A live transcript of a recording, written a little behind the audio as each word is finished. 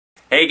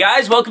Hey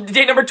guys, welcome to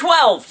day number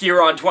 12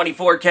 here on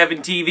 24Kevin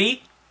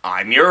TV.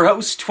 I'm your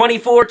host,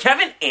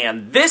 24Kevin,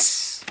 and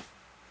this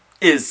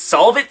is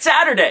Solve It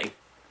Saturday.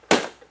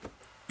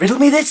 Riddle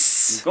me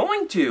this. I'm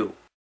going to.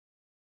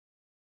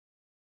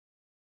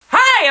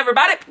 Hi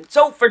everybody!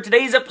 So for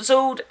today's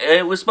episode,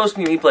 it was supposed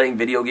to be me playing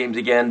video games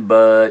again,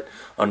 but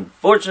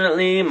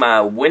unfortunately my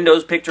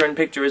Windows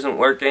picture-in-picture isn't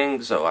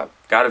working, so I've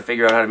got to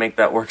figure out how to make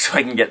that work so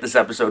I can get this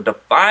episode to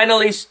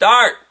finally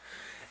start.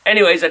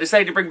 Anyways, I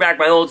decided to bring back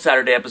my old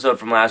Saturday episode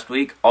from last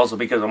week, also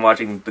because I'm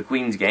watching the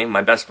Queen's game.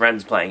 My best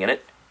friend's playing in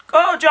it.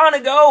 Go,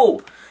 Johnny,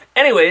 go!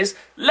 Anyways,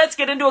 let's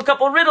get into a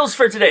couple riddles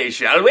for today,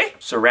 shall we?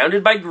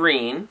 Surrounded by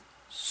green,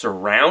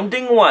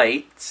 surrounding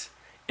white,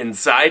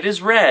 inside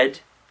is red,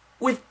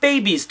 with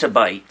babies to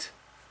bite.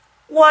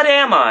 What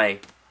am I?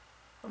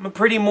 I'm a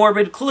pretty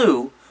morbid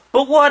clue,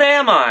 but what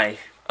am I?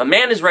 A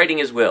man is writing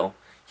his will.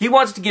 He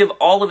wants to give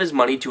all of his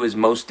money to his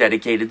most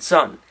dedicated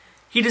son.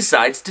 He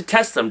decides to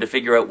test them to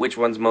figure out which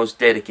one's most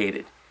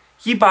dedicated.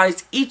 He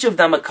buys each of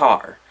them a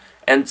car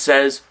and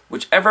says,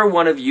 whichever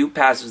one of you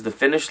passes the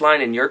finish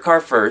line in your car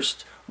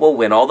first will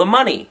win all the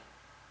money.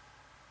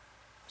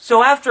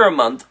 So after a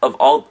month of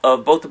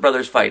both the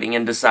brothers fighting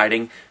and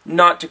deciding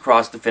not to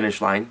cross the finish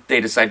line, they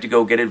decide to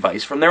go get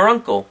advice from their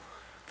uncle.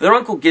 Their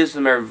uncle gives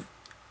them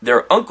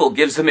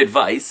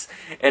advice,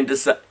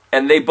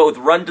 and they both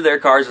run to their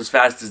cars as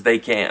fast as they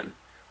can.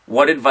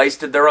 What advice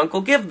did their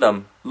uncle give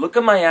them? Look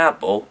at my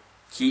apple.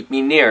 Keep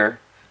me near.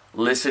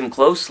 Listen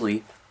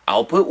closely.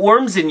 I'll put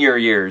worms in your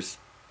ears.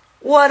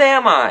 What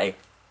am I?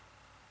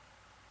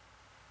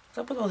 What's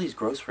up with all these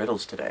gross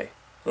riddles today?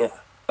 Yeah.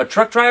 A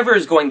truck driver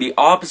is going the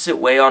opposite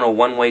way on a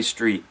one-way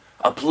street.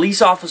 A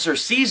police officer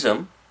sees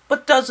him,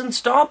 but doesn't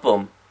stop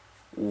him.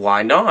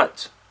 Why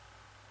not?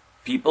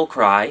 People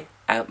cry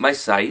at my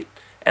sight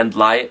and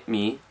lie at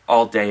me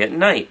all day and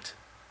night.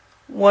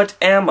 What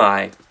am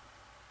I?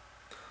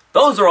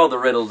 Those are all the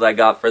riddles I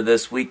got for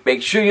this week.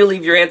 Make sure you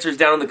leave your answers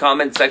down in the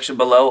comment section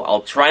below.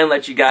 I'll try and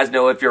let you guys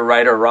know if you're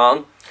right or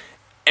wrong.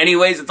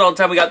 Anyways, that's all the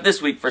time we got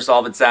this week for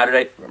Solve It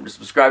Saturday. Remember to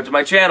subscribe to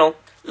my channel,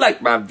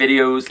 like my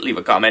videos, leave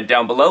a comment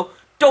down below.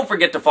 Don't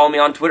forget to follow me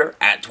on Twitter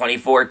at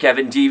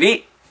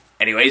 24KevinTV.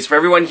 Anyways, for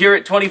everyone here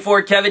at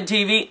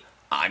 24KevinTV,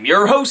 I'm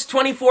your host,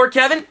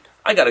 24Kevin.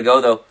 I gotta go,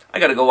 though. I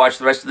gotta go watch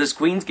the rest of this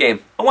Queen's game.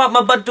 I want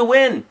my butt to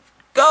win.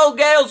 Go,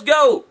 Gales,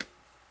 go!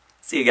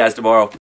 See you guys tomorrow.